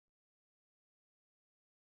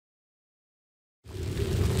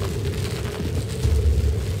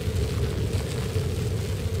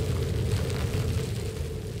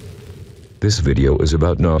This video is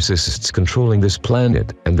about narcissists controlling this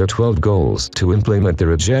planet and their 12 goals to implement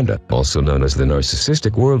their agenda, also known as the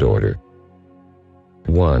Narcissistic World Order.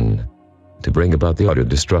 1. To bring about the utter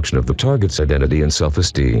destruction of the target's identity and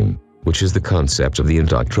self-esteem, which is the concept of the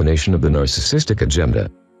indoctrination of the narcissistic agenda.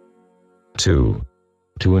 2.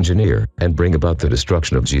 To engineer and bring about the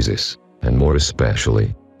destruction of Jesus, and more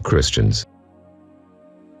especially, Christians.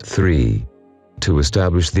 3. To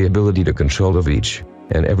establish the ability to control of each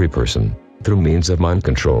and every person through means of mind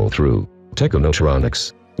control through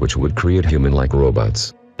technotronics, which would create human-like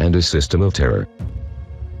robots and a system of terror.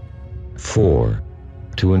 4.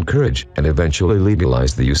 To encourage and eventually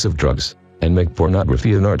legalize the use of drugs and make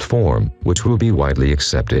pornography an art form which will be widely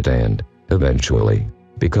accepted and, eventually,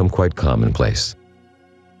 become quite commonplace.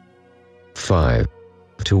 5.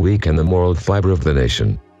 To weaken the moral fiber of the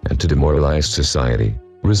nation and to demoralize society,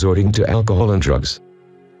 resorting to alcohol and drugs.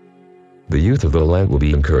 The youth of the land will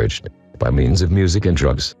be encouraged, by means of music and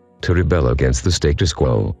drugs, to rebel against the status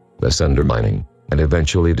quo, thus undermining, and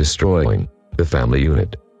eventually destroying, the family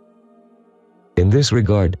unit. In this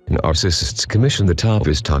regard, narcissists commissioned the Talk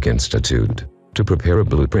is Talk Institute to prepare a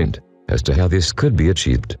blueprint as to how this could be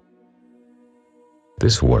achieved.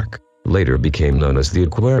 This work later became known as the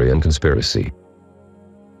Aquarian Conspiracy.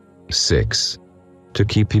 6. To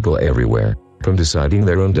keep people everywhere from deciding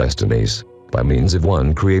their own destinies by means of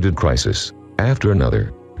one created crisis after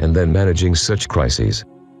another, and then managing such crises.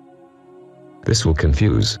 This will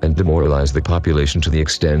confuse and demoralize the population to the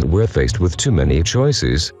extent where faced with too many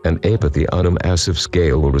choices, and apathy on a massive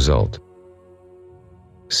scale will result.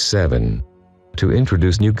 7. To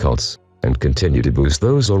introduce new cults and continue to boost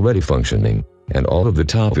those already functioning, and all of the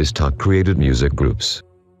Talk is Talk created music groups.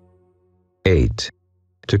 8.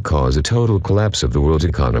 To cause a total collapse of the world's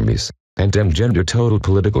economies and engender total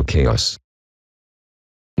political chaos.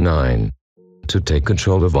 9. To take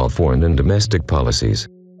control of all foreign and domestic policies.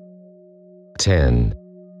 10.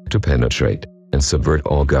 To penetrate and subvert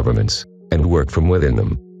all governments and work from within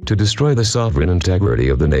them to destroy the sovereign integrity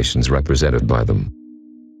of the nations represented by them.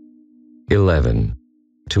 11.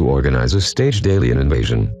 To organize a staged alien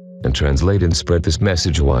invasion and translate and spread this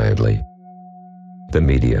message widely. The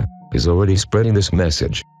media is already spreading this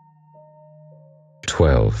message.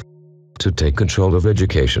 12. To take control of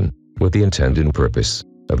education with the intent and purpose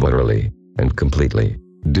of utterly and completely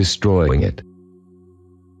destroying it.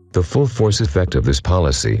 The full force effect of this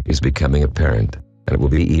policy is becoming apparent, and it will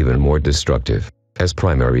be even more destructive as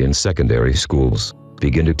primary and secondary schools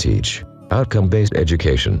begin to teach outcome-based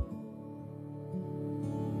education.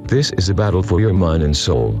 This is a battle for your mind and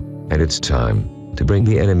soul, and it's time to bring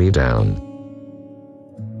the enemy down.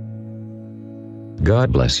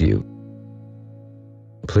 God bless you.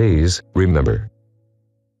 Please remember,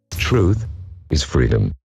 truth is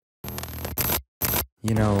freedom.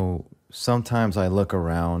 You know, sometimes I look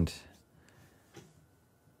around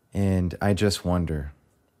and I just wonder,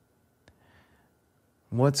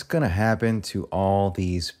 what's going to happen to all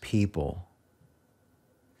these people?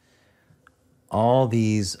 All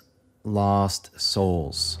these lost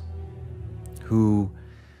souls who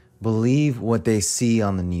believe what they see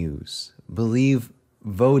on the news, believe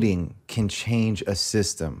voting can change a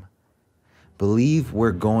system, believe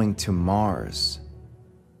we're going to Mars.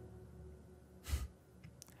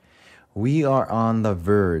 We are on the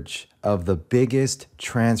verge of the biggest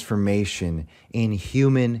transformation in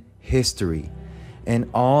human history, and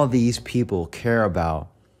all these people care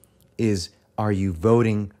about is, are you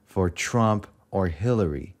voting for Trump or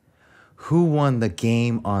Hillary? Who won the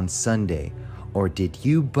game on Sunday? Or did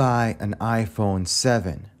you buy an iPhone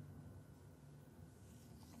 7?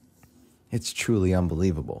 It's truly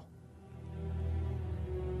unbelievable.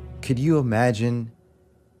 Could you imagine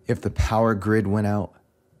if the power grid went out?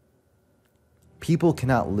 People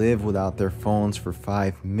cannot live without their phones for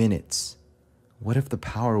 5 minutes. What if the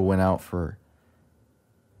power went out for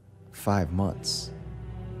 5 months?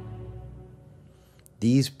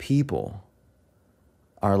 These people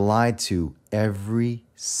are lied to every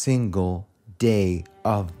single day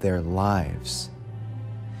of their lives.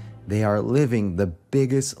 They are living the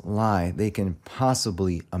biggest lie they can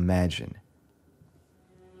possibly imagine.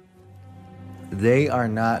 They are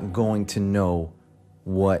not going to know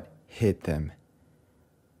what hit them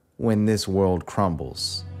when this world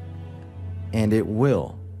crumbles, and it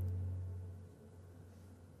will.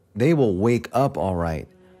 They will wake up all right,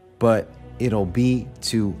 but it'll be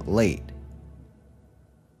too late.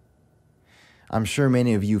 I'm sure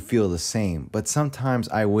many of you feel the same, but sometimes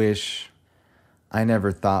I wish I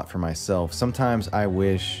never thought for myself. Sometimes I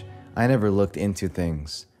wish I never looked into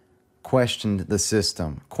things, questioned the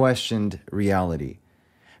system, questioned reality,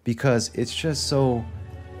 because it's just so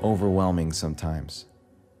overwhelming sometimes.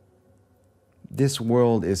 This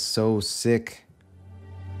world is so sick.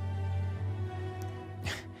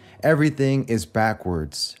 Everything is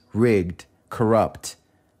backwards, rigged, corrupt,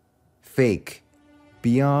 fake,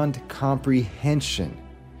 beyond comprehension.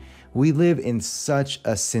 We live in such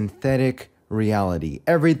a synthetic reality.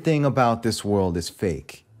 Everything about this world is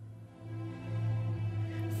fake.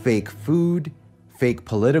 Fake food, fake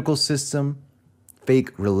political system,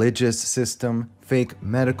 fake religious system, fake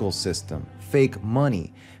medical system, fake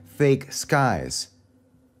money, fake skies.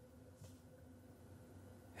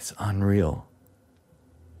 It's unreal.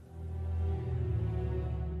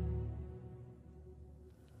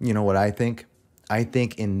 You know what I think? I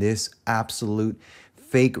think in this absolute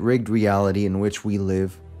fake rigged reality in which we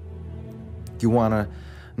live, you want to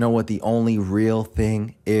know what the only real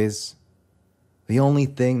thing is? The only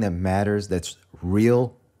thing that matters that's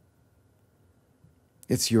real?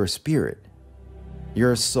 It's your spirit,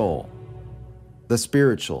 your soul, the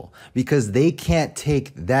spiritual, because they can't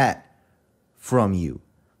take that from you.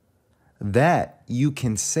 That you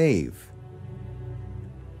can save,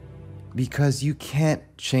 because you can't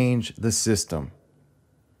change the system.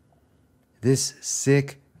 This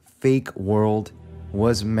sick, fake world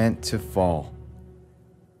was meant to fall,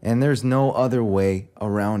 and there's no other way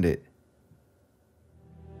around it.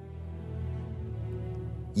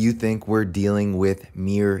 You think we're dealing with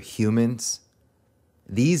mere humans?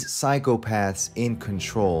 These psychopaths in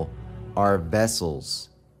control are vessels.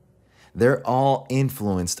 They're all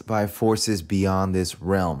influenced by forces beyond this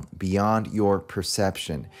realm, beyond your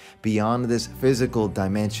perception, beyond this physical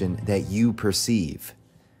dimension that you perceive.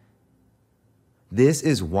 This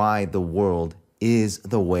is why the world is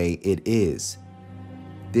the way it is.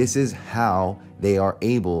 This is how they are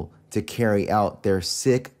able to carry out their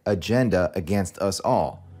sick agenda against us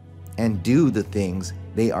all and do the things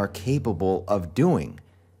they are capable of doing.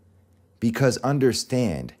 Because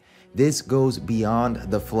understand, this goes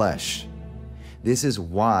beyond the flesh. This is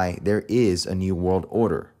why there is a new world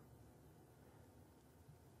order.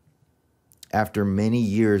 After many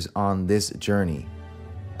years on this journey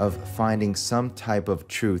of finding some type of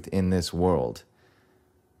truth in this world,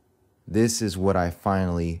 this is what I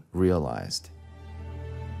finally realized.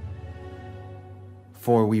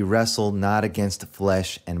 For we wrestle not against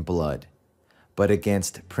flesh and blood, but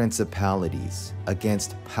against principalities,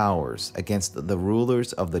 against powers, against the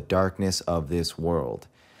rulers of the darkness of this world,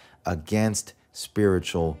 against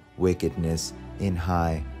spiritual wickedness in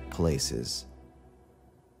high places.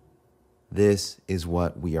 This is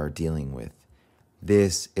what we are dealing with.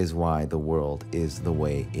 This is why the world is the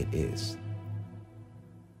way it is.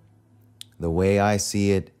 The way I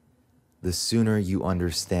see it, the sooner you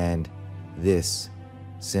understand this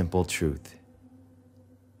simple truth,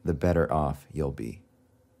 the better off you'll be.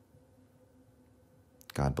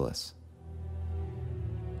 God bless.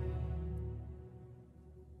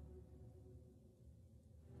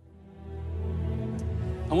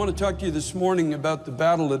 I want to talk to you this morning about the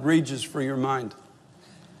battle that rages for your mind.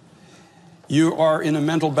 You are in a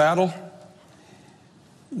mental battle,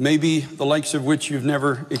 maybe the likes of which you've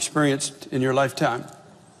never experienced in your lifetime.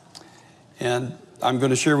 And I'm going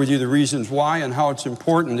to share with you the reasons why and how it's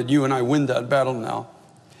important that you and I win that battle now.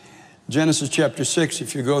 Genesis chapter 6,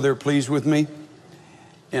 if you go there, please, with me.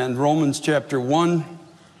 And Romans chapter 1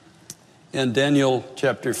 and Daniel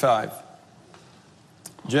chapter 5.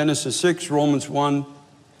 Genesis 6, Romans 1,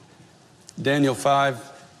 Daniel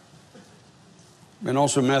 5, and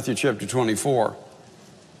also Matthew chapter 24.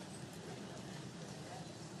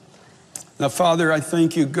 Now, Father, I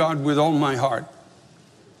thank you, God, with all my heart.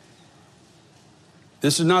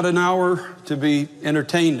 This is not an hour to be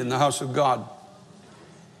entertained in the house of God.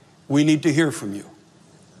 We need to hear from you.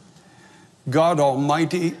 God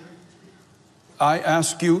Almighty, I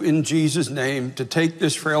ask you in Jesus' name to take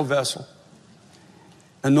this frail vessel,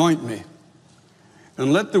 anoint me,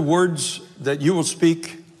 and let the words that you will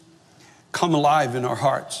speak come alive in our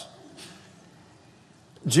hearts.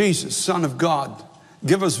 Jesus, Son of God,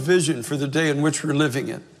 give us vision for the day in which we're living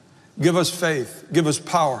in. Give us faith, give us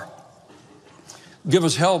power, give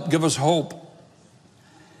us help, give us hope.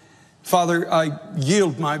 Father, I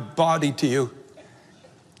yield my body to you,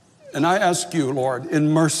 and I ask you, Lord, in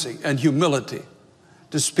mercy and humility,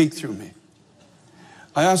 to speak through me.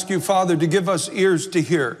 I ask you, Father, to give us ears to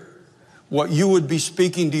hear what you would be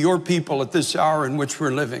speaking to your people at this hour in which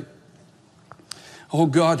we're living. Oh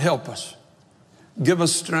God, help us. Give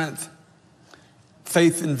us strength,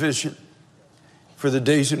 faith, and vision for the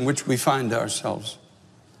days in which we find ourselves.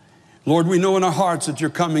 Lord, we know in our hearts that you're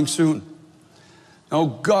coming soon. Oh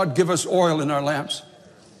God, give us oil in our lamps.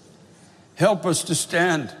 Help us to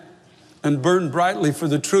stand and burn brightly for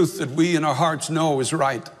the truth that we in our hearts know is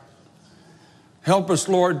right. Help us,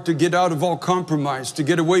 Lord, to get out of all compromise, to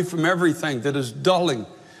get away from everything that is dulling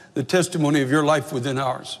the testimony of your life within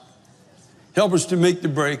ours. Help us to make the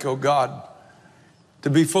break, oh God, to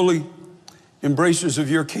be fully embracers of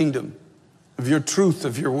your kingdom, of your truth,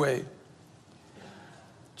 of your way.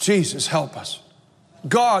 Jesus, help us.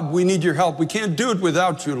 God, we need your help. We can't do it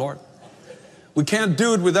without you, Lord. We can't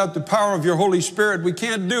do it without the power of your Holy Spirit. We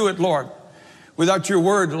can't do it, Lord, without your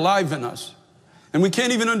word alive in us. And we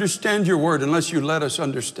can't even understand your word unless you let us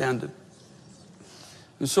understand it.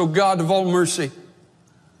 And so, God of all mercy,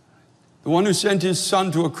 the one who sent his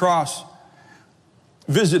Son to a cross,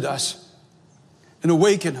 visit us and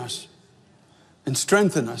awaken us and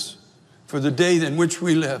strengthen us for the day in which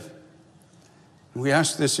we live. And we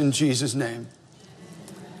ask this in Jesus' name.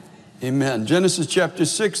 Amen. Genesis chapter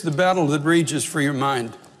 6, the battle that rages for your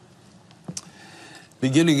mind.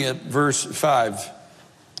 Beginning at verse 5.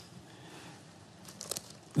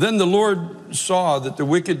 Then the Lord saw that the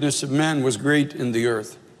wickedness of man was great in the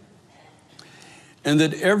earth, and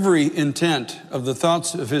that every intent of the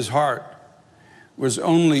thoughts of his heart was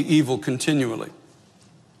only evil continually.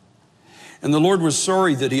 And the Lord was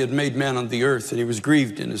sorry that he had made man on the earth, and he was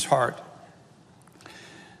grieved in his heart.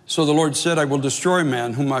 So the Lord said, I will destroy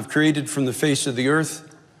man, whom I've created from the face of the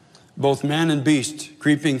earth, both man and beast,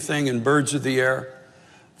 creeping thing and birds of the air,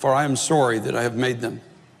 for I am sorry that I have made them.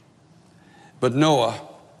 But Noah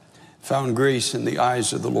found grace in the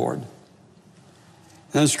eyes of the Lord.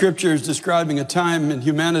 And the scripture is describing a time in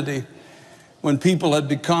humanity when people had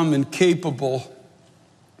become incapable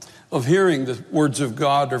of hearing the words of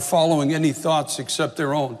God or following any thoughts except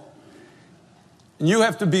their own. And you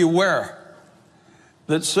have to be aware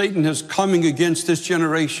that Satan is coming against this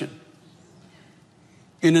generation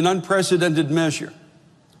in an unprecedented measure.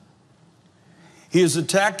 He is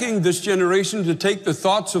attacking this generation to take the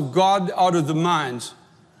thoughts of God out of the minds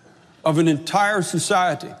of an entire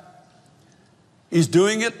society. He's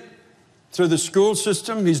doing it through the school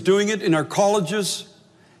system. He's doing it in our colleges.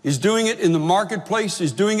 He's doing it in the marketplace.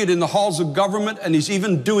 He's doing it in the halls of government. And he's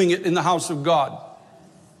even doing it in the house of God.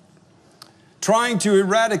 Trying to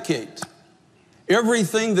eradicate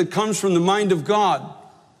everything that comes from the mind of God,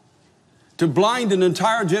 to blind an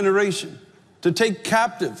entire generation, to take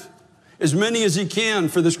captive as many as he can,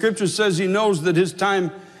 for the scripture says he knows that his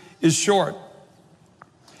time is short.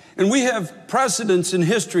 And we have precedents in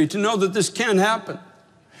history to know that this can happen.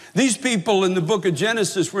 These people in the book of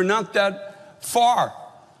Genesis were not that far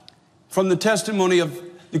from the testimony of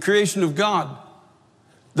the creation of God.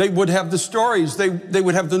 They would have the stories, they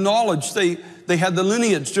would have the knowledge, they had the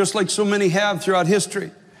lineage, just like so many have throughout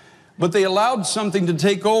history. But they allowed something to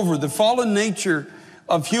take over, the fallen nature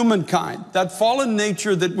of humankind, that fallen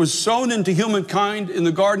nature that was sown into humankind in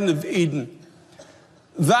the Garden of Eden,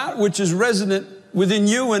 that which is resident within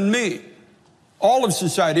you and me. All of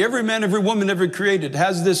society, every man, every woman ever created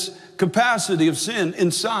has this capacity of sin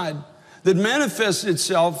inside that manifests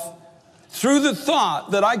itself through the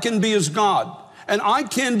thought that I can be as God. And I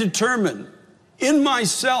can determine in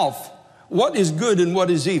myself what is good and what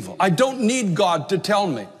is evil. I don't need God to tell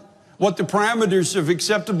me what the parameters of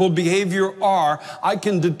acceptable behavior are. I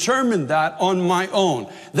can determine that on my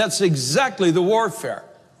own. That's exactly the warfare.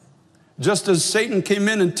 Just as Satan came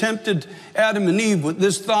in and tempted Adam and Eve with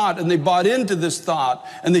this thought, and they bought into this thought,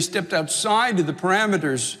 and they stepped outside of the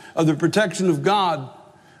parameters of the protection of God.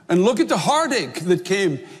 And look at the heartache that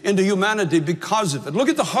came into humanity because of it. Look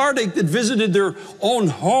at the heartache that visited their own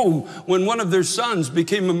home when one of their sons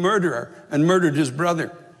became a murderer and murdered his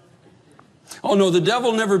brother. Oh no, the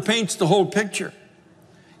devil never paints the whole picture.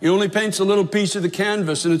 He only paints a little piece of the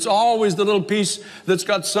canvas, and it's always the little piece that's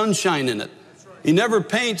got sunshine in it. He never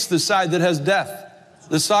paints the side that has death,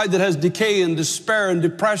 the side that has decay and despair and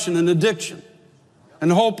depression and addiction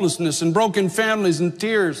and hopelessness and broken families and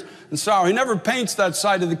tears and sorrow. He never paints that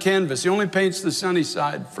side of the canvas. He only paints the sunny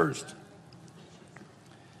side first.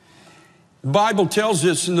 The Bible tells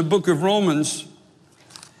us in the book of Romans,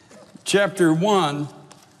 chapter 1,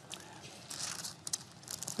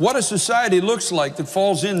 what a society looks like that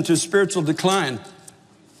falls into spiritual decline.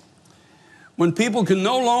 When people can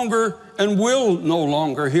no longer and will no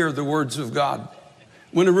longer hear the words of God.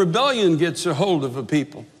 When a rebellion gets a hold of a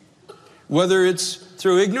people, whether it's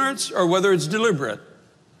through ignorance or whether it's deliberate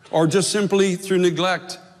or just simply through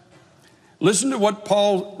neglect. Listen to what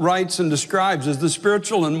Paul writes and describes as the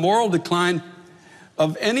spiritual and moral decline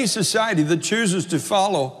of any society that chooses to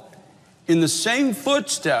follow in the same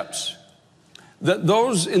footsteps that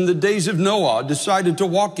those in the days of Noah decided to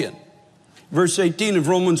walk in. Verse 18 of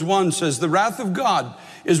Romans 1 says, the wrath of God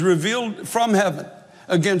is revealed from heaven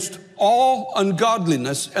against all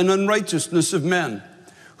ungodliness and unrighteousness of men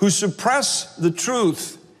who suppress the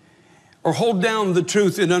truth or hold down the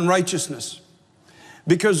truth in unrighteousness.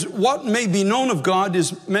 Because what may be known of God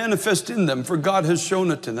is manifest in them, for God has shown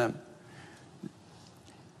it to them.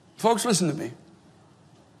 Folks, listen to me.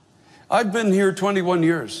 I've been here 21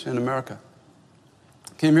 years in America.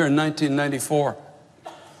 Came here in 1994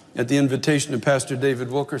 at the invitation of Pastor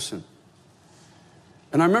David Wilkerson.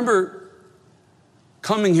 And I remember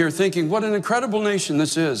coming here thinking, what an incredible nation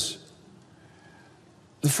this is.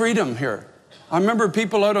 The freedom here. I remember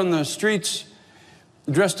people out on the streets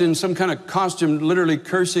dressed in some kind of costume, literally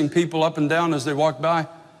cursing people up and down as they walked by.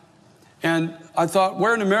 And I thought,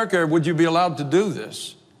 where in America would you be allowed to do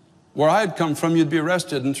this? Where I had come from, you'd be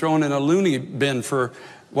arrested and thrown in a loony bin for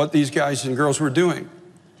what these guys and girls were doing.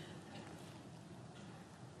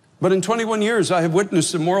 But in 21 years, I have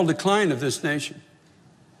witnessed the moral decline of this nation.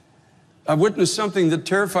 I've witnessed something that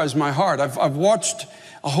terrifies my heart. I've watched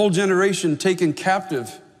a whole generation taken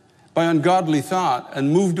captive by ungodly thought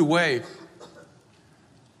and moved away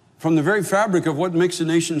from the very fabric of what makes a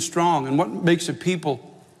nation strong and what makes a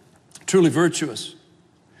people truly virtuous.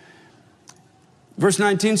 Verse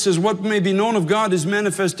 19 says, what may be known of God is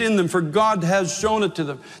manifest in them, for God has shown it to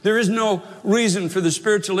them. There is no reason for the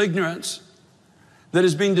spiritual ignorance that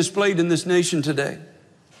is being displayed in this nation today.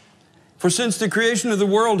 For since the creation of the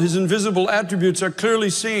world, his invisible attributes are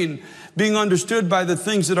clearly seen, being understood by the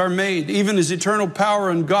things that are made, even his eternal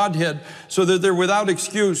power and Godhead, so that they're without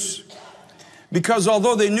excuse. Because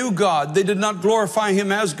although they knew God, they did not glorify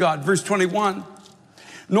him as God. Verse 21.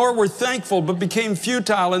 Nor were thankful, but became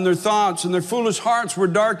futile in their thoughts, and their foolish hearts were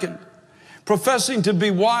darkened. Professing to be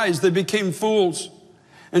wise, they became fools,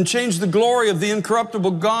 and changed the glory of the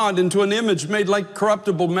incorruptible God into an image made like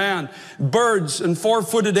corruptible man, birds and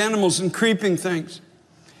four-footed animals and creeping things.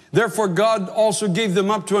 Therefore God also gave them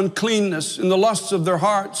up to uncleanness in the lusts of their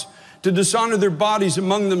hearts, to dishonor their bodies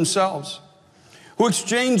among themselves, who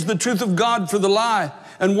exchanged the truth of God for the lie,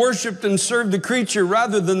 and worshiped and served the creature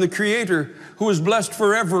rather than the Creator, who is blessed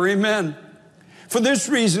forever. Amen. For this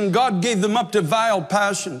reason, God gave them up to vile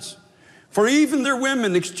passions. For even their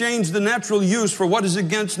women exchanged the natural use for what is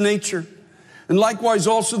against nature. And likewise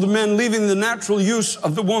also the men, leaving the natural use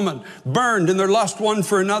of the woman, burned in their lust one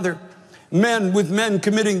for another. Men with men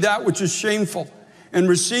committing that which is shameful, and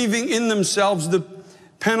receiving in themselves the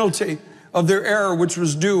penalty of their error which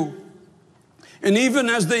was due. And even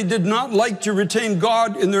as they did not like to retain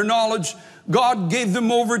God in their knowledge, God gave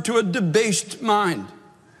them over to a debased mind,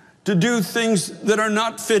 to do things that are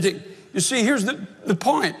not fitting. You see, here's the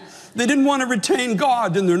point. They didn't want to retain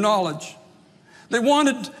God in their knowledge. They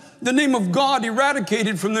wanted the name of God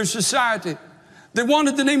eradicated from their society. They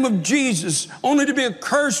wanted the name of Jesus only to be a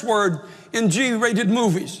curse word in G-rated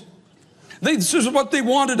movies. This is what they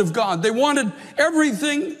wanted of God. They wanted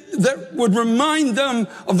everything that would remind them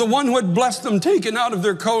of the one who had blessed them taken out of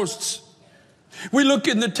their coasts. We look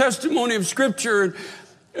in the testimony of Scripture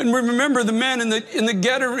and we remember the man in the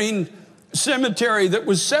Gadarene cemetery that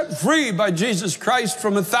was set free by Jesus Christ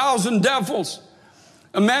from 1,000 devils.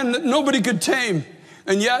 A man that nobody could tame.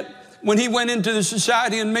 And yet, when he went into the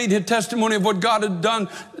society and made his testimony of what God had done,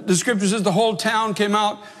 the Scripture says the whole town came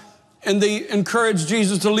out and they encouraged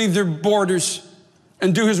Jesus to leave their borders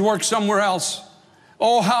and do his work somewhere else.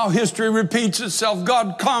 Oh, how history repeats itself.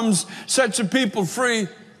 God comes, sets a people free,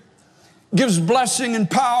 gives blessing and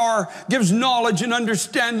power, gives knowledge and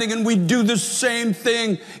understanding, and we do the same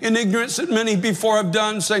thing in ignorance that many before have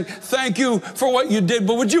done, saying, thank you for what you did,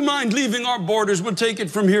 but would you mind leaving our borders? We'll take it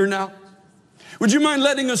from here now. Would you mind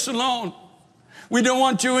letting us alone? We don't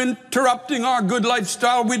want you interrupting our good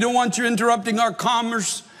lifestyle. We don't want you interrupting our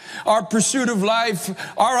commerce, our pursuit of life,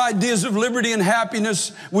 our ideas of liberty and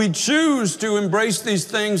happiness. We choose to embrace these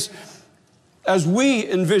things as we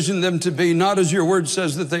envision them to be, not as your word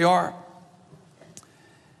says that they are.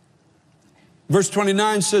 Verse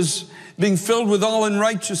 29 says, being filled with all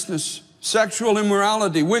unrighteousness, sexual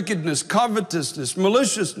immorality, wickedness, covetousness,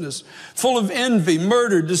 maliciousness, full of envy,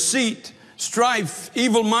 murder, deceit, strife,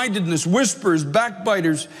 evil-mindedness, whisperers,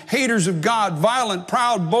 backbiters, haters of God, violent,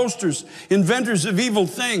 proud, boasters, inventors of evil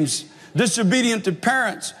things, disobedient to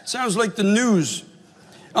parents. Sounds like the news.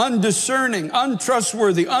 Undiscerning,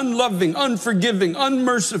 untrustworthy, unloving, unforgiving,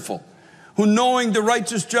 unmerciful, who knowing the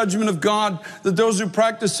righteous judgment of God, that those who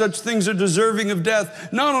practice such things are deserving of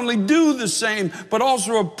death, not only do the same, but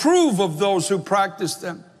also approve of those who practice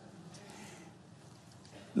them.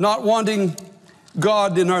 Not wanting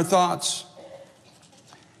God in our thoughts,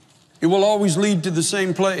 it will always lead to the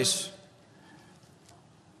same place.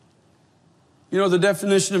 You know, the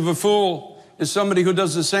definition of a fool is somebody who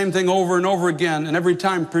does the same thing over and over again, and every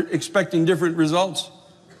time expecting different results.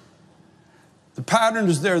 The pattern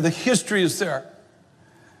is there. The history is there.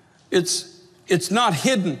 It's not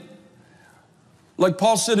hidden. Like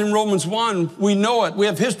Paul said in Romans 1, we know it. We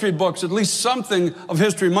have history books. At least something of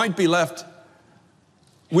history might be left.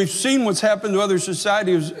 We've seen what's happened to other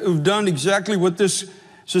societies who've done exactly what this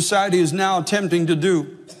society is now attempting to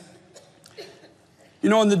do. You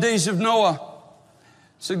know, in the days of Noah,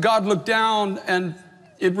 so God looked down and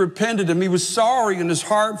it repented him. He was sorry in his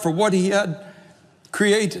heart for what he had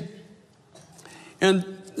created.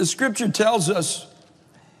 And the scripture tells us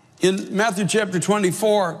in Matthew chapter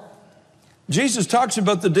 24, Jesus talks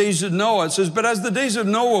about the days of Noah. It says, but as the days of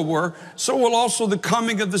Noah were, so will also the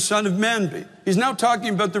coming of the Son of Man be. He's now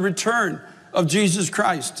talking about the return of Jesus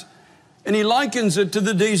Christ. And he likens it to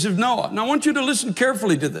the days of Noah. Now I want you to listen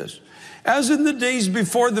carefully to this. As in the days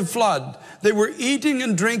before the flood, they were eating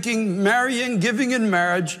and drinking, marrying, giving in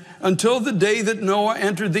marriage, until the day that Noah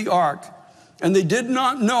entered the ark. And they did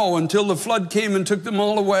not know until the flood came and took them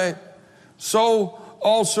all away. So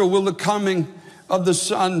also will the coming of the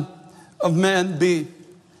Son of Man be.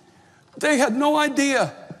 They had no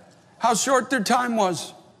idea how short their time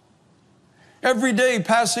was. Every day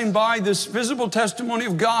passing by this visible testimony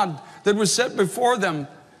of God that was set before them,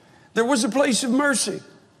 there was a place of mercy.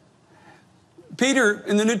 Peter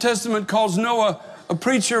in the New Testament calls Noah a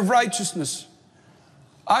preacher of righteousness.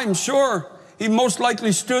 I'm sure he most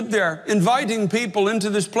likely stood there inviting people into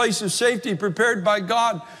this place of safety prepared by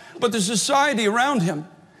God. But the society around him,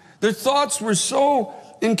 their thoughts were so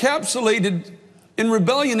encapsulated in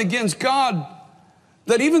rebellion against God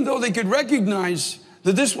that even though they could recognize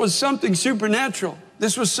that this was something supernatural,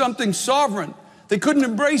 this was something sovereign, they couldn't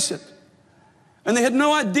embrace it. And they had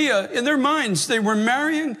no idea. In their minds, they were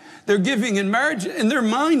marrying, they're giving in marriage. In their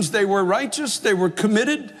minds, they were righteous, they were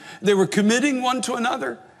committed, they were committing one to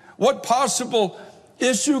another. What possible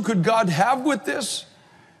issue could God have with this?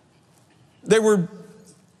 They were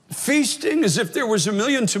feasting as if there was a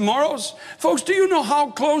million tomorrows. Folks, do you know how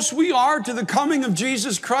close we are to the coming of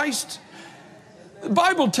Jesus Christ? The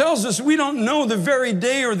Bible tells us we don't know the very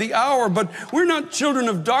day or the hour, but we're not children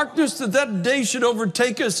of darkness that day should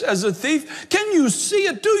overtake us as a thief. Can you see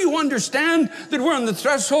it? Do you understand that we're on the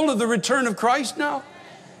threshold of the return of Christ now?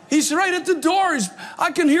 He's right at the door.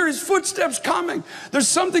 I can hear his footsteps coming. There's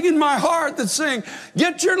something in my heart that's saying,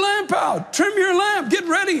 get your lamp out, trim your lamp, get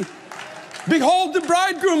ready. Behold, the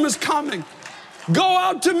bridegroom is coming. Go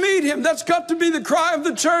out to meet him. That's got to be the cry of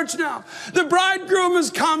the church now. The bridegroom is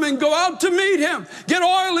coming. Go out to meet him. Get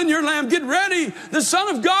oil in your lamp. Get ready. The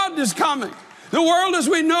Son of God is coming. The world as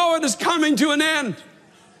we know it is coming to an end.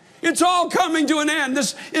 It's all coming to an end.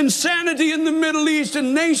 This insanity in the Middle East, a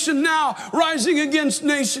nation now rising against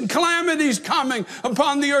nation. Calamities coming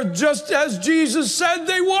upon the earth just as Jesus said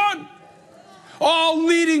they would. All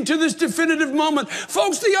leading to this definitive moment.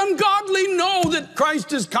 Folks, the ungodly know that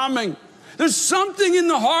Christ is coming. There's something in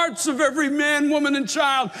the hearts of every man, woman, and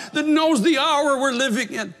child that knows the hour we're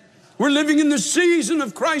living in. We're living in the season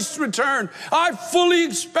of Christ's return. I fully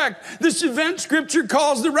expect this event Scripture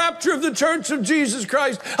calls the rapture of the church of Jesus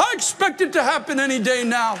Christ. I expect it to happen any day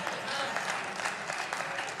now.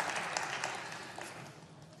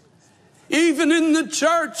 Even in the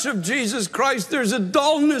church of Jesus Christ, there's a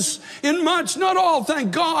dullness in much, not all,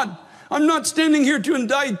 thank God. I'm not standing here to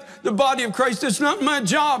indict the body of Christ. It's not my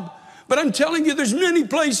job. But I'm telling you, there's many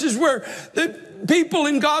places where the people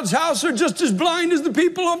in God's house are just as blind as the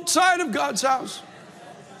people outside of God's house.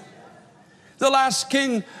 The last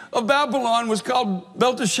king of Babylon was called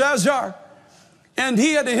Belteshazzar. And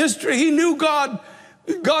he had a history. He knew God.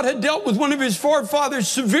 God had dealt with one of his forefathers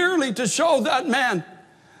severely to show that man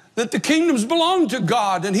that the kingdoms belong to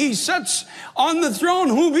God. And he sets on the throne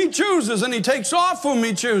whom he chooses, and he takes off whom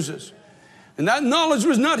he chooses. And that knowledge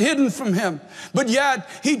was not hidden from him. But yet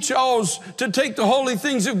he chose to take the holy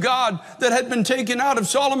things of God that had been taken out of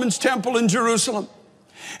Solomon's temple in Jerusalem.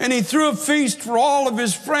 And he threw a feast for all of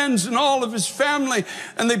his friends and all of his family.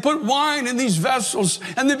 And they put wine in these vessels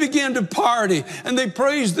and they began to party. And they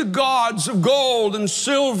praised the gods of gold and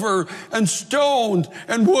silver and stone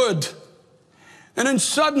and wood. And then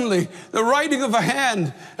suddenly the writing of a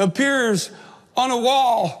hand appears on a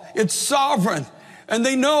wall. It's sovereign. And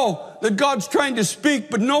they know that God's trying to speak,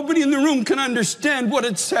 but nobody in the room can understand what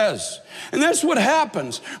it says. And that's what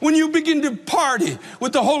happens when you begin to party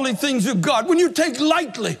with the holy things of God, when you take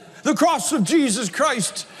lightly the cross of Jesus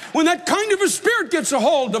Christ. When that kind of a spirit gets a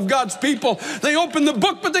hold of God's people, they open the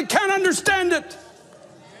book, but they can't understand it.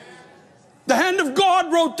 The hand of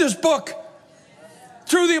God wrote this book.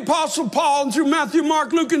 through the Apostle Paul and through Matthew,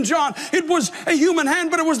 Mark, Luke, and John. It was a human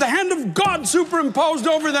hand, but it was the hand of God superimposed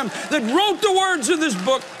over them that wrote the words of this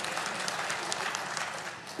book.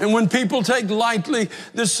 And when people take lightly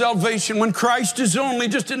this salvation, when Christ is only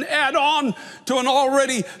just an add-on to an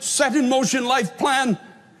already set in motion life plan,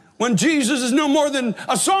 when Jesus is no more than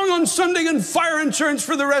a song on Sunday and fire insurance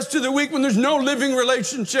for the rest of the week, when there's no living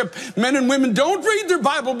relationship, men and women don't read their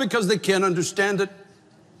Bible because they can't understand it.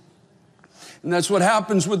 And that's what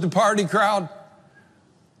happens with the party crowd.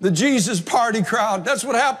 The Jesus party crowd. That's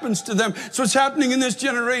what happens to them. So it's happening in this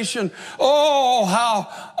generation. Oh, how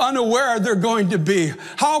unaware they're going to be.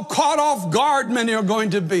 How caught off guard many are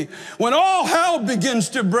going to be. When all hell begins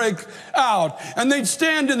to break out and they'd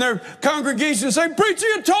stand in their congregation and say, "Preacher,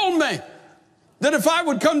 you told me that if I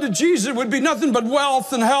would come to Jesus, it would be nothing but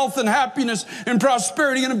wealth and health and happiness and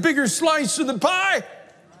prosperity and a bigger slice of the pie.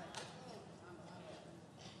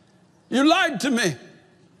 You lied to me."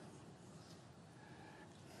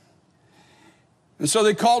 And so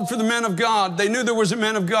they called for the man of God. They knew there was a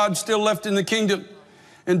man of God still left in the kingdom.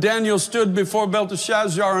 And Daniel stood before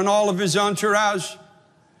Belteshazzar and all of his entourage.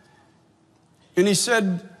 And he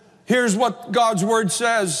said, here's what God's word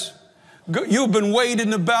says. You've been weighed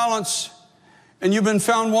in the balance and you've been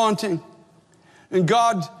found wanting. And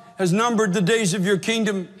God has numbered the days of your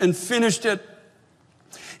kingdom and finished it.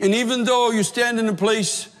 And even though you stand in a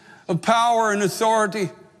place of power and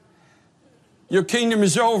authority, your kingdom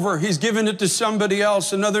is over. He's given it to somebody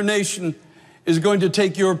else. Another nation is going to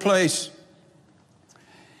take your place.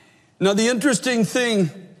 Now, the interesting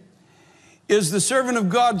thing is the servant of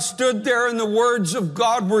God stood there and the words of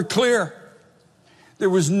God were clear. There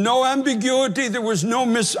was no ambiguity. There was no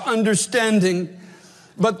misunderstanding.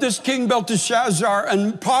 But this King Belteshazzar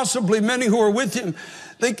and possibly many who were with him,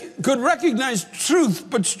 they could recognize truth,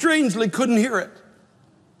 but strangely couldn't hear it.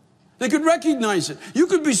 They could recognize it. You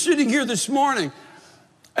could be sitting here this morning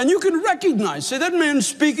and you can recognize, say, that man's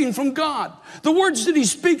speaking from God. The words that he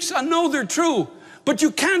speaks, I know they're true, but you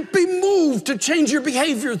can't be moved to change your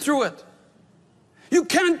behavior through it. You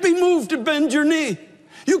can't be moved to bend your knee.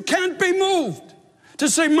 You can't be moved to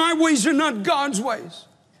say, my ways are not God's ways.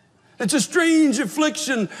 It's a strange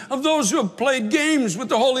affliction of those who have played games with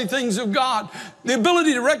the holy things of God. The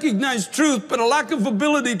ability to recognize truth, but a lack of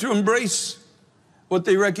ability to embrace what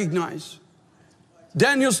they recognize.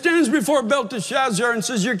 Daniel stands before Belteshazzar and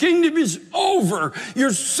says, your kingdom is over.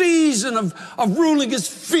 Your season of ruling is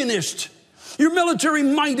finished. Your military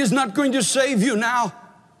might is not going to save you now.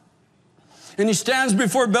 And he stands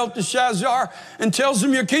before Belteshazzar and tells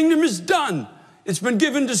him, your kingdom is done. It's been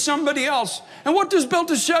given to somebody else. And what does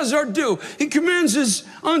Belteshazzar do? He commands his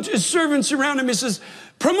servants around him. He says,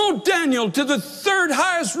 promote Daniel to the third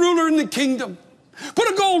highest ruler in the kingdom.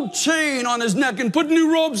 Put a gold chain on his neck and put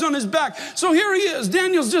new robes on his back. So here he is.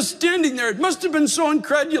 Daniel's just standing there. It must have been so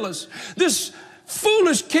incredulous. This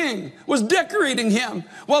foolish king was decorating him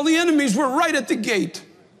while the enemies were right at the gate,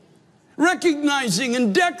 recognizing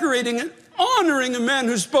and decorating and honoring a man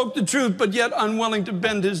who spoke the truth, but yet unwilling to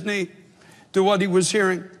bend his knee to what he was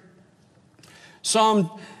hearing.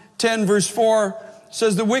 Psalm 10 verse 4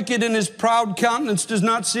 says, the wicked in his proud countenance does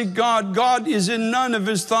not seek God. God is in none of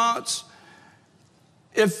his thoughts.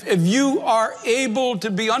 If you are able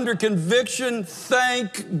to be under conviction,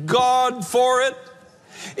 thank God for it.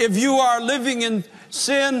 If you are living in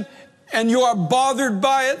sin and you are bothered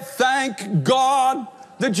by it, thank God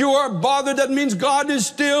that you are bothered. That means God is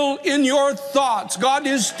still in your thoughts. God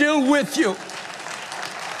is still with you.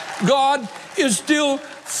 God is still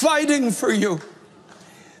fighting for you.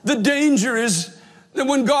 The danger is that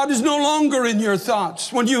when God is no longer in your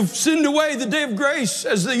thoughts, when you've sinned away the day of grace,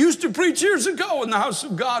 as they used to preach years ago in the house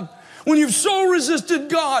of God, when you've so resisted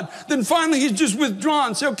God, then finally he's just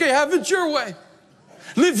withdrawn. Say, okay, have it your way.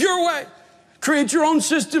 Live your way. Create your own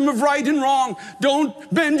system of right and wrong. Don't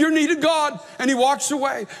bend your knee to God. And he walks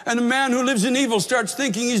away. And a man who lives in evil starts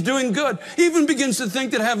thinking he's doing good. He even begins to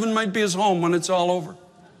think that heaven might be his home when it's all over.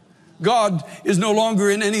 God is no longer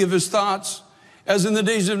in any of his thoughts. As in the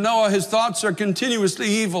days of Noah, his thoughts are continuously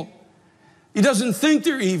evil. He doesn't think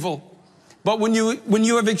they're evil. But when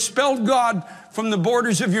you have expelled God from the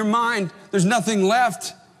borders of your mind, there's nothing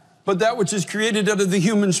left but that which is created out of the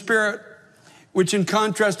human spirit, which in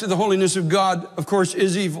contrast to the holiness of God, of course,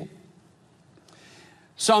 is evil.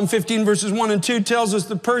 Psalm 15 verses 1 and 2 tells us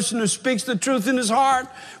the person who speaks the truth in his heart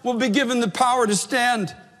will be given the power to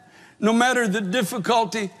stand, no matter the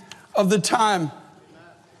difficulty of the time.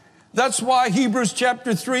 That's why Hebrews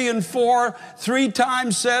chapter 3 and 4 3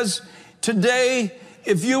 times says, today,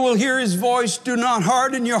 if you will hear his voice, do not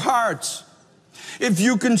harden your hearts. If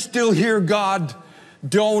you can still hear God,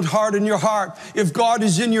 Don't harden your heart. If God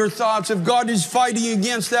is in your thoughts, if God is fighting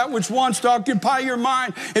against that which wants to occupy your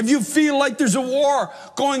mind, if you feel like there's a war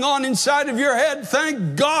going on inside of your head,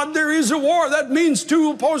 thank God there is a war. That means two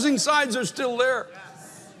opposing sides are still there.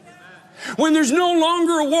 When there's no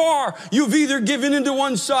longer a war, you've either given into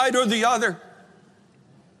one side or the other.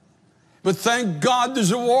 But thank God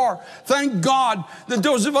there's a war. Thank God that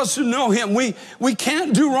those of us who know Him, we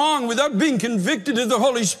can't do wrong without being convicted of the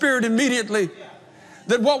Holy Spirit immediately.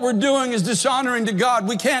 That what we're doing is dishonoring to God.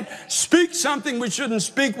 We can't speak something we shouldn't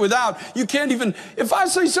speak without. You can't even, if I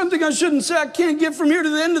say something I shouldn't say, I can't get from here to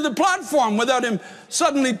the end of the platform without Him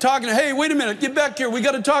suddenly talking, hey, wait a minute, get back here. We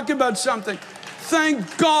got to talk about something.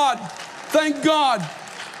 Thank God. Thank God.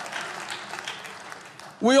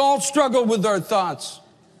 We all struggle with our thoughts.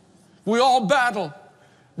 We all battle.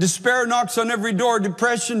 Despair knocks on every door.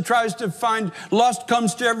 Depression tries to find. Lust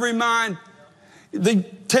comes to every mind. The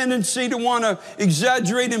tendency to want to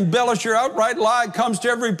exaggerate, embellish, or outright lie comes to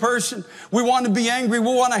every person. We want to be angry.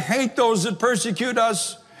 We want to hate those that persecute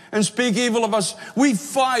us and speak evil of us. We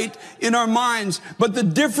fight in our minds. But the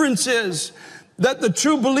difference is that the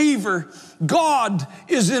true believer, God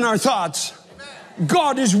is in our thoughts.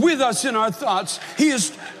 God is with us in our thoughts. He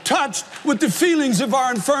is touched with the feelings of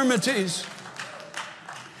our infirmities.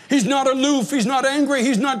 He's not aloof. He's not angry.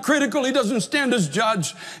 He's not critical. He doesn't stand as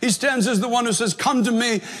judge. He stands as the one who says, come to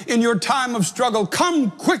me in your time of struggle.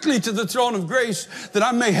 Come quickly to the throne of grace that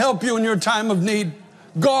I may help you in your time of need.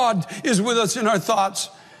 God is with us in our thoughts.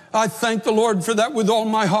 I thank the Lord for that with all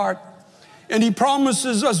my heart. And He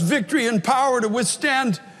promises us victory and power to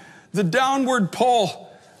withstand the downward pull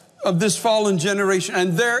of this fallen generation.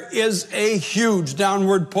 And there is a huge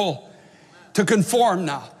downward pull to conform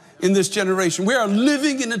now in this generation. We are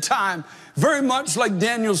living in a time very much like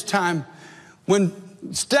Daniel's time, when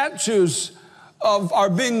statues are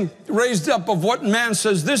being raised up of what man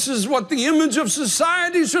says, this is what the image of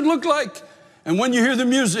society should look like. And when you hear the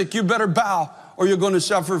music, you better bow or you're going to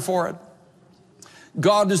suffer for it.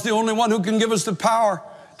 God is the only one who can give us the power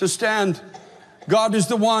to stand. God is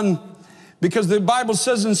the one, because the Bible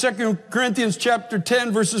says in 2 Corinthians chapter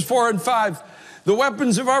 10, verses 4 and 5, the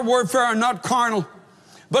weapons of our warfare are not carnal,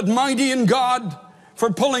 but mighty in God for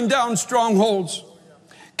pulling down strongholds,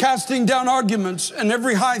 casting down arguments and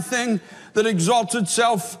every high thing that exalts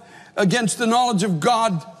itself against the knowledge of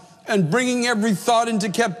God, and bringing every thought into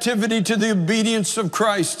captivity to the obedience of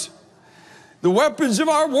Christ. The weapons of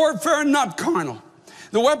our warfare are not carnal.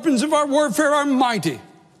 The weapons of our warfare are mighty.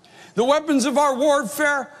 The weapons of our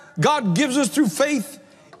warfare, God gives us through faith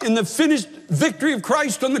in the finished victory of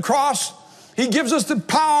Christ on the cross. He gives us the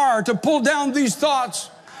power to pull down these thoughts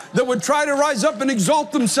that would try to rise up and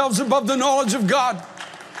exalt themselves above the knowledge of God.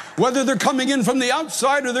 Whether they're coming in from the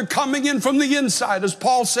outside or they're coming in from the inside. As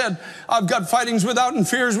Paul said, I've got fightings without and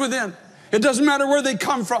fears within. It doesn't matter where they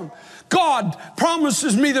come from. God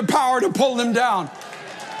promises me the power to pull them down.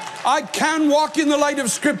 I can walk in the light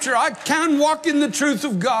of Scripture. I can walk in the truth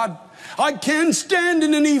of God. I can stand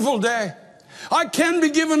in an evil day. I can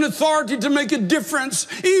be given authority to make a difference,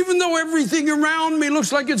 even though everything around me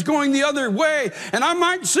looks like it's going the other way. And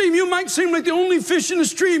you might seem like the only fish in the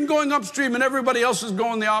stream going upstream, and everybody else is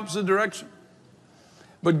going the opposite direction.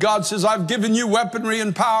 But God says, I've given you weaponry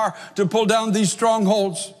and power to pull down these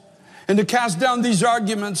strongholds and to cast down these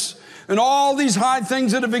arguments and all these high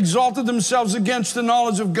things that have exalted themselves against the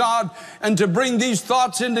knowledge of God, and to bring these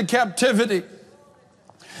thoughts into captivity.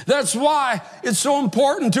 That's why it's so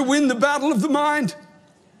important to win the battle of the mind.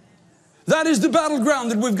 That is the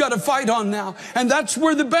battleground that we've got to fight on now. And that's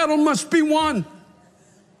where the battle must be won.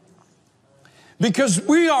 Because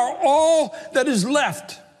we are all that is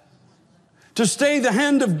left to stay the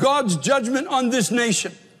hand of God's judgment on this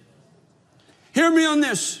nation. Hear me on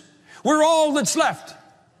this. We're all that's left.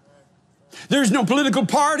 There's no political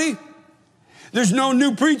party. There's no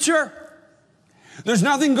new preacher. There's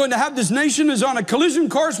nothing going to have this nation is on a collision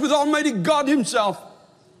course with Almighty God Himself.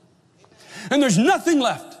 And there's nothing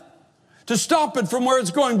left to stop it from where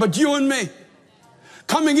it's going but you and me.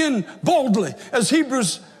 Coming in boldly, as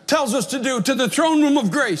Hebrews tells us to do, to the throne room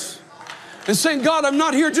of grace. And saying, God, I'm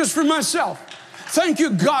not here just for myself. Thank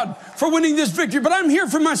you, God, for winning this victory. But I'm here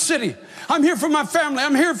for my city. I'm here for my family.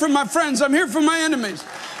 I'm here for my friends. I'm here for my enemies.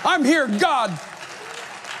 I'm here, God,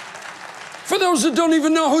 for those that don't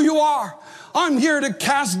even know who you are. I'm here to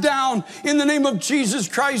cast down, in the name of Jesus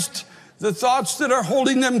Christ, the thoughts that are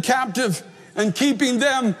holding them captive and keeping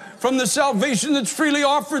them from the salvation that's freely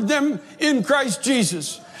offered them in Christ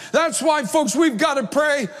Jesus. That's why, folks, we've got to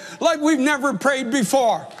pray like we've never prayed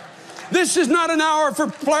before. This is not an hour to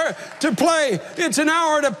play. It's an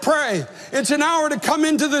hour to pray. It's an hour to come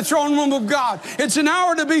into the throne room of God. It's an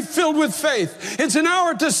hour to be filled with faith. It's an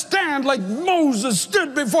hour to stand like Moses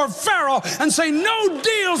stood before Pharaoh and say, no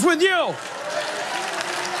deals with you.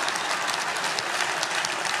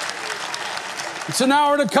 It's an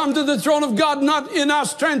hour to come to the throne of God, not in our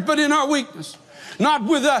strength, but in our weakness. Not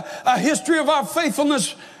with a history of our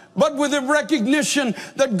faithfulness, but with a recognition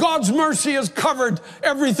that God's mercy has covered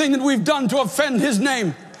everything that we've done to offend His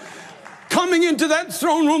name. Coming into that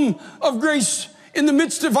throne room of grace in the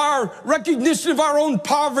midst of our recognition of our own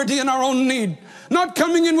poverty and our own need. Not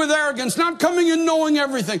coming in with arrogance, not coming in knowing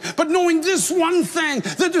everything, but knowing this one thing,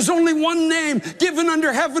 that there's only one name given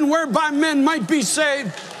under heaven whereby men might be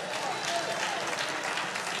saved.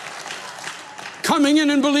 Coming in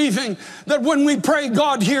and believing that when we pray,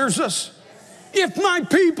 God hears us. If my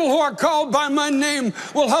people who are called by my name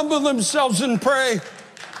will humble themselves and pray,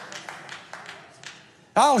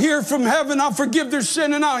 I'll hear from heaven, I'll forgive their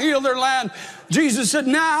sin, and I'll heal their land. Jesus said,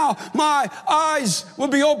 now my eyes will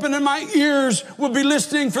be open and my ears will be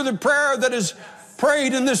listening for the prayer that is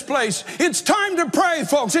prayed in this place. It's time to pray,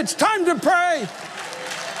 folks. It's time to pray.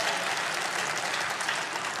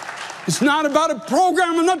 It's not about a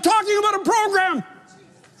program. I'm not talking about a program.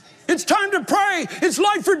 It's time to pray. It's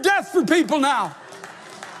life or death for people now.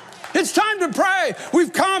 It's time to pray.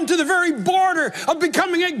 We've come to the very border of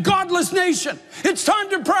becoming a godless nation. It's time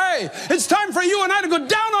to pray. It's time for you and I to go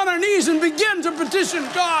down on our knees and begin to petition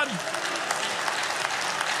God.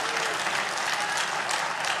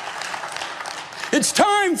 It's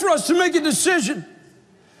time for us to make a decision.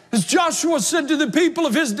 As Joshua said to the people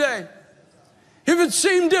of his day, if it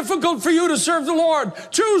seemed difficult for you to serve the Lord,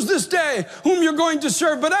 choose this day whom you're going to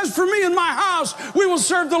serve. But as for me and my house, we will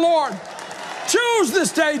serve the Lord. Choose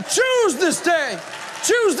this day. Choose this day.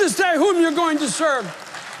 Choose this day whom you're going to serve.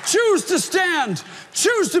 Choose to stand.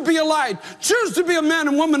 Choose to be a light. Choose to be a man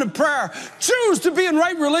and woman of prayer. Choose to be in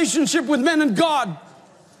right relationship with men and God.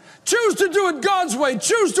 Choose to do it God's way.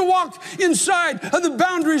 Choose to walk inside of the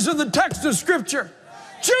boundaries of the text of Scripture.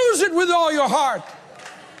 Choose it with all your heart.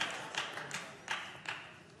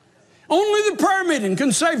 Only the prayer meeting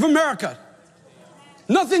can save America.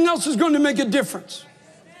 Nothing else is going to make a difference.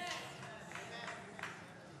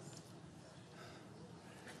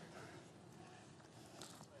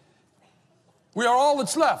 We are all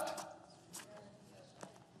that's left.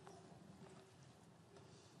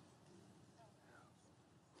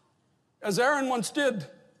 As Aaron once did,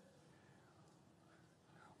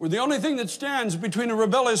 we're the only thing that stands between a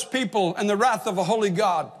rebellious people and the wrath of a holy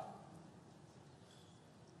God.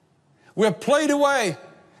 We have played away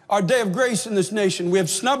our day of grace in this nation. We have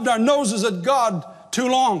snubbed our noses at God too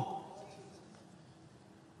long.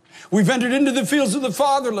 We've entered into the fields of the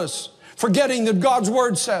fatherless, forgetting that God's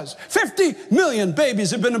word says 50 million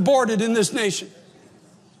babies have been aborted in this nation.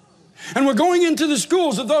 And we're going into the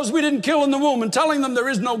schools of those we didn't kill in the womb and telling them there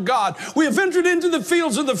is no God. We have entered into the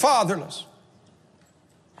fields of the fatherless.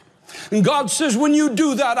 And God says, when you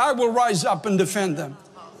do that, I will rise up and defend them.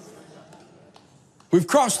 We've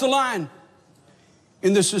crossed the line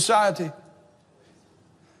in this society.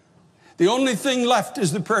 The only thing left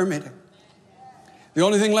is the prayer meeting. The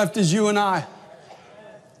only thing left is you and I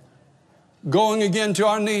going again to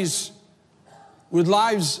our knees with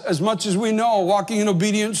lives as much as we know, walking in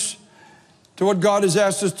obedience to what God has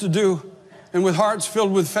asked us to do, and with hearts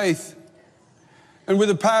filled with faith and with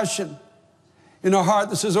a passion in our heart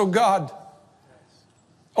that says, oh God,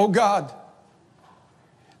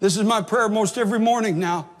 this is my prayer most every morning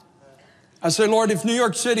now. I say, Lord, if New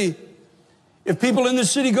York City, if people in this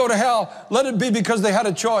city go to hell, let it be because they had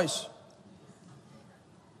a choice.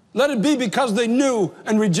 Let it be because they knew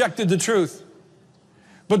and rejected the truth.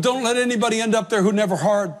 But don't let anybody end up there who never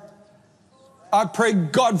heard. I pray,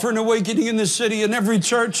 God, for an awakening in this city, in every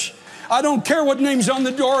church. I don't care what name's on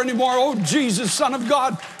the door anymore. Oh, Jesus, Son of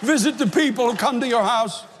God, visit the people who come to your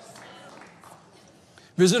house.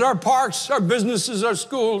 Visit our parks, our businesses, our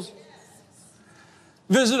schools.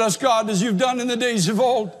 Visit us, God, as you've done in the days of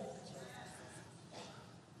old.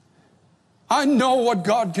 I know what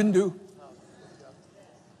God can do.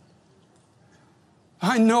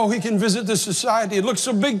 I know He can visit this society. It looks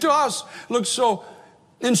so big to us, looks so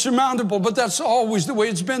insurmountable, but that's always the way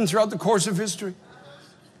it's been throughout the course of history.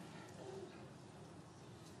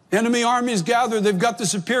 Enemy armies gather. They've got the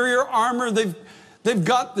superior armor. They've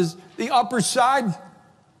got the upper side,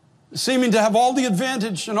 seeming to have all the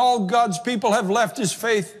advantage, and all God's people have left is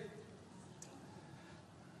faith.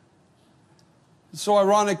 It's so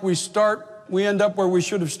ironic. We end up where we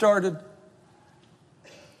should have started.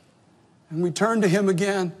 And we turn to Him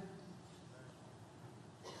again.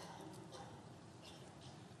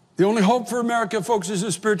 The only hope for America, folks, is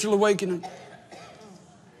a spiritual awakening.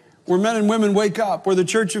 Where men and women wake up, where the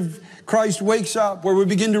Church of Christ wakes up, where we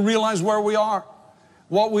begin to realize where we are,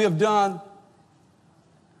 what we have done.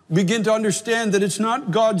 Begin to understand that it's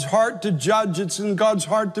not God's heart to judge, it's in God's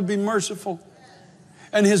heart to be merciful.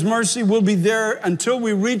 And His mercy will be there until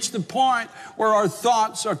we reach the point where our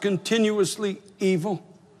thoughts are continuously evil.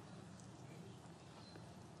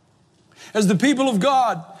 As the people of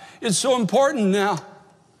God, it's so important now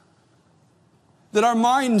that our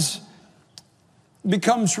minds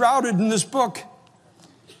become shrouded in this book.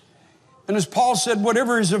 And as Paul said,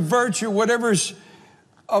 whatever is of virtue, whatever is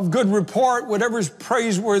of good report, whatever is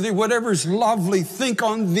praiseworthy, whatever is lovely, think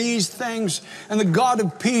on these things, and the God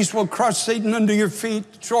of peace will crush Satan under your feet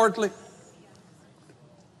shortly.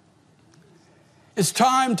 It's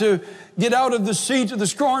time to get out of the seat of the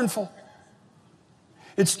scornful.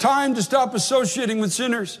 It's time to stop associating with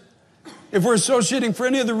sinners, if we're associating for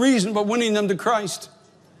any other reason but winning them to Christ.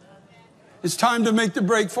 It's time to make the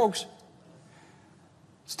break, folks.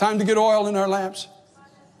 It's time to get oil in our lamps.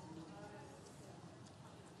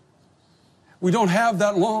 We don't have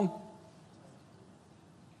that long.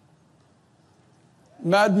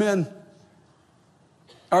 Madmen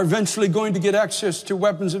are eventually going to get access to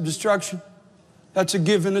weapons of destruction. That's a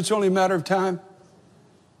given. It's only a matter of time.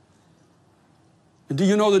 And do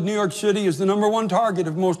you know that New York City is the #1 target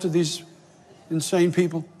of most of these insane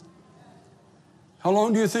people? How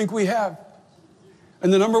long do you think we have?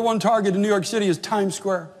 And the #1 target in New York City is Times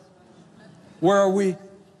Square. Where are we?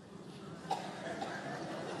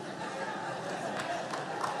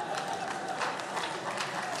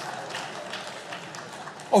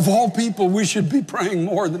 Of all people, we should be praying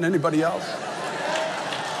more than anybody else.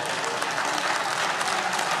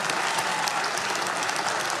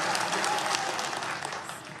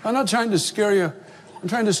 I'm not trying to scare you. I'm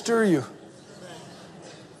trying to stir you.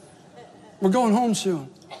 We're going home soon.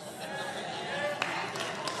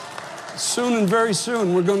 Soon and very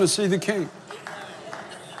soon, we're going to see the King.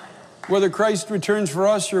 Whether Christ returns for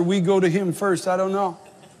us or we go to Him first, I don't know.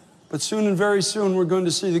 But soon and very soon, we're going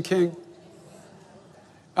to see the King.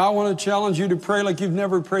 I want to challenge you to pray like you've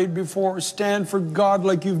never prayed before. Stand for God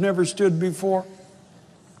like you've never stood before.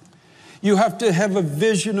 You have to have a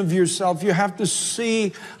vision of yourself. You have to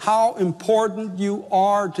see how important you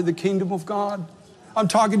are to the kingdom of God. I'm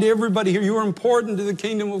talking to everybody here. You are important to the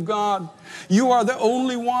kingdom of God. You are the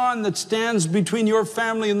only one that stands between your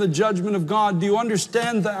family and the judgment of God. Do you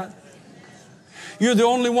understand that? You're the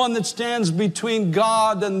only one that stands between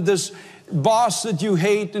God and this boss that you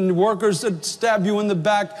hate and workers that stab you in the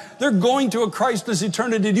back. They're going to a Christless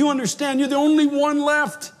eternity. Do you understand? You're the only one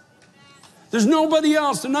left. There's nobody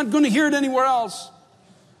else. They're not going to hear it anywhere else.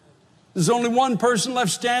 There's only one person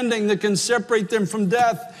left standing that can separate them from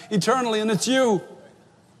death eternally, and it's you.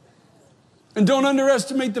 And don't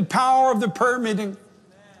underestimate the power of the prayer meeting.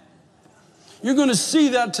 You're going to see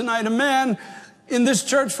that tonight. A man in this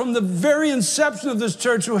church from the very inception of this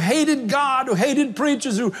church who hated God, who hated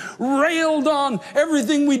preachers, who railed on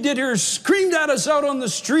everything we did here, screamed at us out on the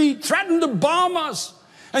street, threatened to bomb us,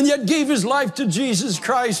 and yet gave his life to Jesus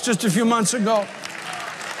Christ just a few months ago.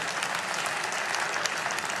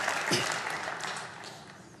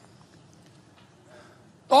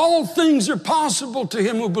 All things are possible to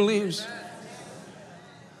him who believes.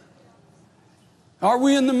 Are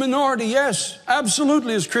we in the minority? Yes,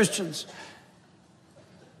 absolutely, as Christians.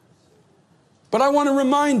 But I want to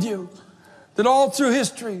remind you that all through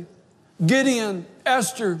history, Gideon,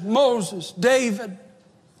 Esther, Moses, David,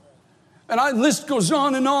 and the list goes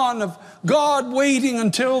on of God waiting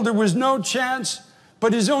until there was no chance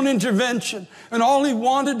but His own intervention. And all He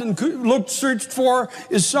wanted and searched for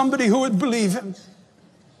is somebody who would believe Him.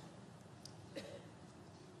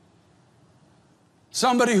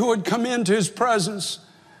 Somebody who would come into His presence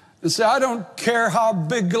and say, I don't care how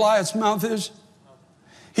big Goliath's mouth is.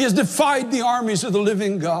 He has defied the armies of the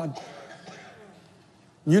living God.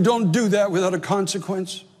 You don't do that without a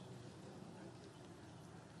consequence.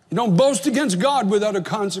 You don't boast against God without a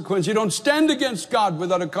consequence. You don't stand against God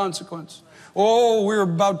without a consequence. Oh, we're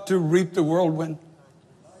about to reap the whirlwind.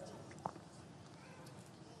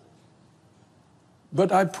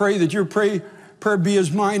 But I pray that your prayer be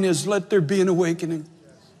as mine is. Let there be an awakening.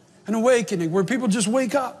 An awakening where people just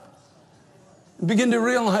wake up and begin to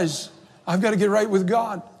realize, I've got to get right with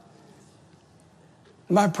God.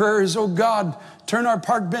 My prayer is, oh God, turn our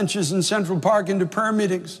park benches in Central Park into prayer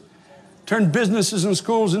meetings. Turn businesses and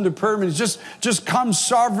schools into pyramids. Just come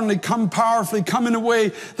sovereignly, come powerfully, come in a way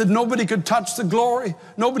that nobody could touch the glory.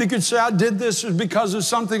 Nobody could say, I did this because of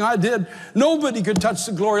something I did. Nobody could touch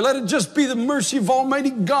the glory. Let it just be the mercy of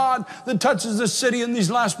Almighty God that touches this city in these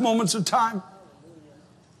last moments of time.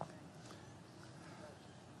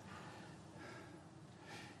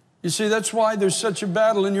 You see, that's why there's such a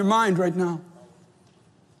battle in your mind right now.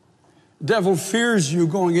 The devil fears you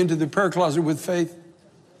going into the prayer closet with faith.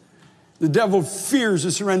 The devil fears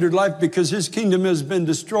a surrendered life because his kingdom has been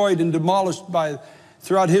destroyed and demolished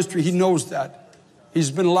throughout history. He knows that.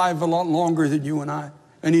 He's been alive a lot longer than you and I.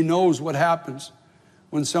 And he knows what happens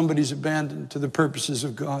when somebody's abandoned to the purposes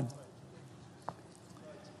of God.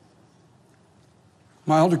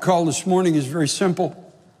 My altar call this morning is very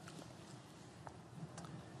simple.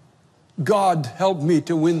 God, help me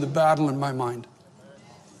to win the battle in my mind.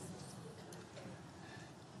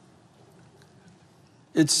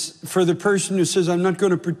 It's for the person who says, I'm not going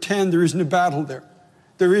to pretend there isn't a battle there.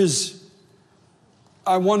 There is.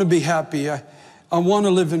 I want to be happy. I want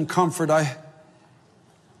to live in comfort.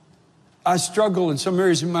 I struggle in some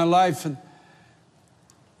areas of my life, and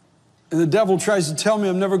the devil tries to tell me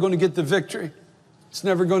I'm never going to get the victory. It's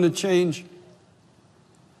never going to change.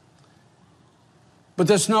 But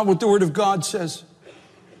that's not what the Word of God says.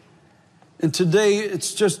 And today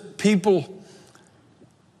it's just people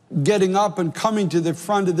getting up and coming to the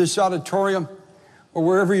front of this auditorium or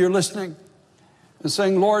wherever you're listening and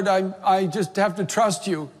saying, Lord, I just have to trust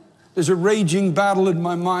you. There's a raging battle in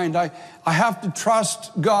my mind. I have to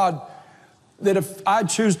trust, God, that if I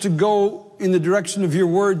choose to go in the direction of your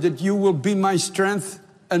word, that you will be my strength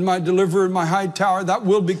and my deliverer and my high tower. That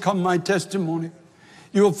will become my testimony.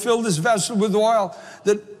 You will fill this vessel with oil,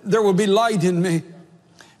 that there will be light in me.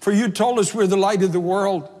 For you told us we're the light of the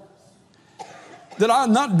world. That I'll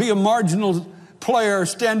not be a marginal player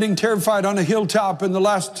standing terrified on a hilltop in the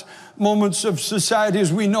last moments of society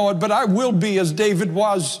as we know it, but I will be, as David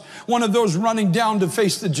was, one of those running down to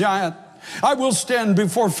face the giant. I will stand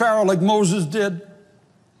before Pharaoh like Moses did.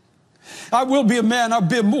 I will be a man, I'll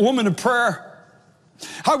be a woman of prayer.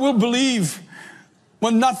 I will believe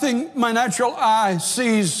when nothing my natural eye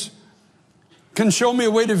sees can show me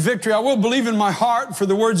a way to victory. I will believe in my heart for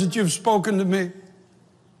the words that you've spoken to me.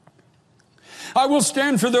 I will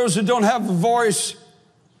stand for those who don't have a voice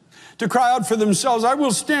to cry out for themselves. I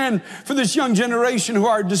will stand for this young generation who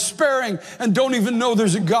are despairing and don't even know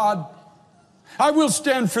there's a God. I will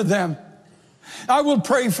stand for them. I will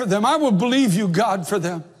pray for them. I will believe you, God, for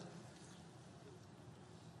them.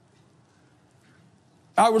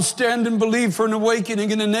 I will stand and believe for an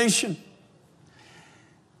awakening in a nation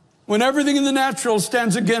when everything in the natural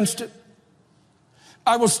stands against it.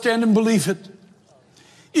 I will stand and believe it.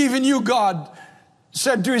 Even you, God,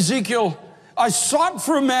 said to Ezekiel, I sought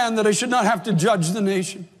for a man that I should not have to judge the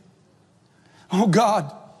nation. Oh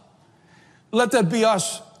God, let that be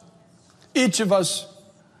us, each of us,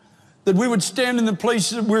 that we would stand in the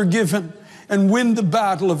places that we're given and win the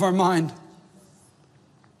battle of our mind.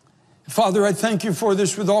 Father, I thank you for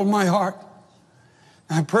this with all my heart.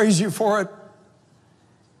 I praise you for it.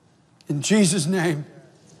 In Jesus' name.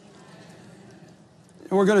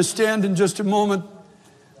 And we're going to stand in just a moment.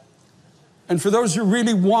 And for those who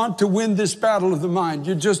really want to win this battle of the mind,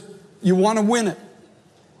 you want to win it.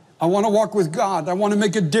 I want to walk with God. I want to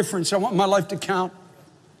make a difference. I want my life to count.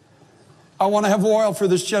 I want to have oil for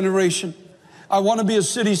this generation. I want to be a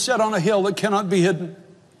city set on a hill that cannot be hidden.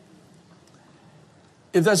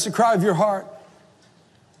 If that's the cry of your heart,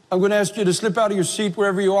 I'm going to ask you to slip out of your seat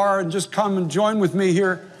wherever you are and just come and join with me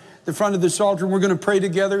here at the front of this altar. And we're going to pray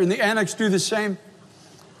together. In the annex, do the same.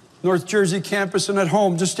 North Jersey campus, and at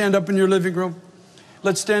home, just stand up in your living room.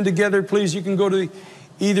 Let's stand together, please. You can go to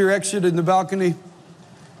either exit in the balcony.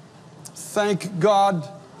 Thank God.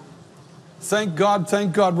 Thank God.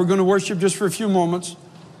 Thank God. We're going to worship just for a few moments.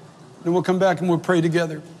 Then we'll come back and we'll pray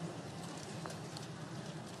together.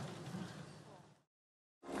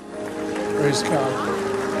 Praise God.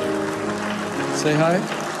 Say hi.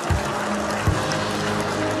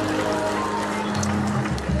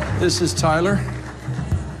 This is Tyler.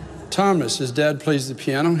 Thomas, his dad plays the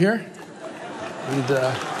piano here. And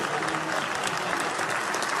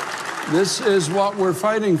this is what we're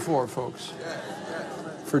fighting for, folks.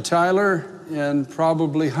 For Tyler and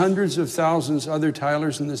probably hundreds of thousands of other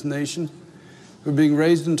Tylers in this nation who are being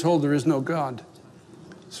raised and told there is no God.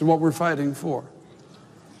 This is what we're fighting for.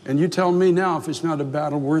 And you tell me now if it's not a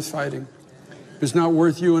battle worth fighting. If it's not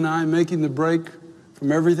worth you and I making the break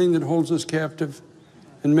from everything that holds us captive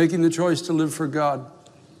and making the choice to live for God,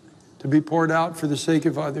 to be poured out for the sake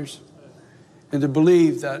of others, and to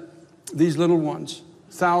believe that these little ones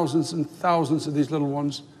thousands and thousands of these little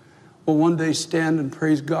ones will one day stand and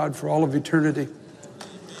praise God for all of eternity.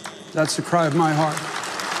 That's the cry of my heart.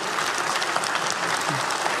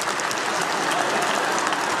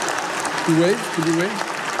 Can you wave? Can you wave?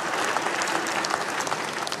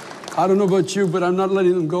 I don't know about you, but I'm not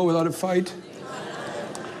letting them go without a fight.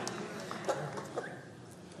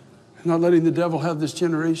 I'm not letting the devil have this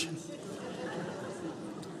generation.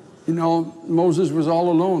 You know, Moses was all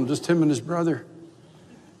alone, just him and his brother.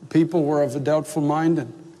 People were of a doubtful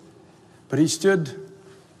mind, but he stood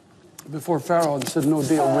before Pharaoh and said, no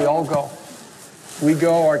deal, we all go. We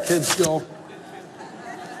go, our kids go.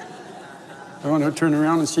 I want to turn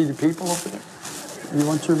around and see the people over there. You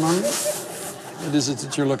want your money? What is it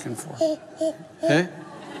that you're looking for? Hey?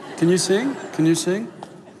 Can you sing? Can you sing?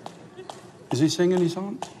 Is he singing any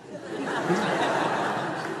songs?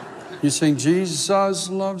 You sing, Jesus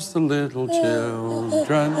loves the little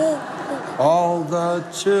children, all the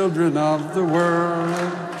children of the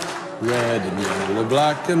world. Red and yellow,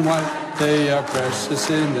 black and white, they are precious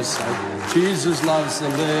in His sight. Jesus loves the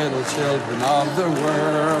little children of the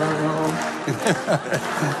world.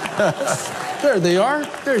 There they are.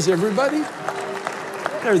 There's everybody.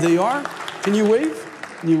 There they are. Can you wave?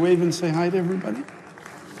 Can you wave and say hi to everybody?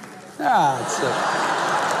 That's it.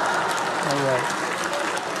 All right.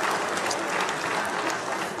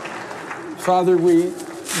 Father, we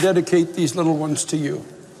dedicate these little ones to you.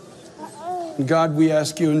 And God, we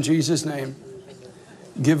ask you in Jesus' name,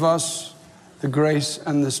 give us the grace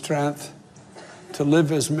and the strength to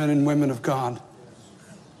live as men and women of God.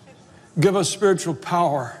 Give us spiritual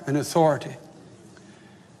power and authority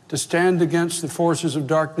to stand against the forces of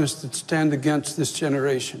darkness that stand against this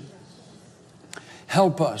generation.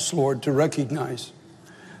 Help us, Lord, to recognize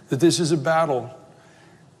that this is a battle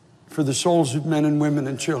for the souls of men and women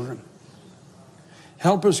and children.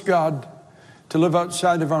 Help us, God, to live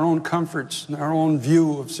outside of our own comforts and our own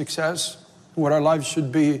view of success, what our lives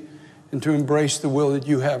should be, and to embrace the will that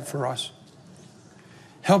you have for us.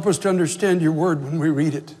 Help us to understand your word when we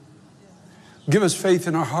read it. Give us faith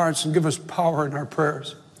in our hearts and give us power in our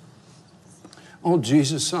prayers. Oh,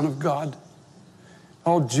 Jesus, Son of God.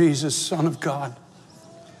 Oh, Jesus, Son of God.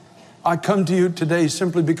 I come to you today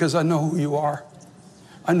simply because I know who you are.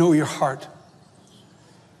 I know your heart.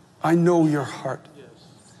 I know your heart.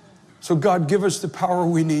 So God, give us the power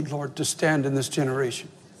we need, Lord, to stand in this generation.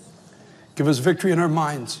 Give us victory in our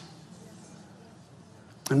minds.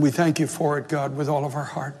 And we thank you for it, God, with all of our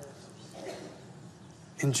heart.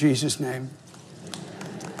 In Jesus' name.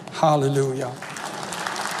 Hallelujah.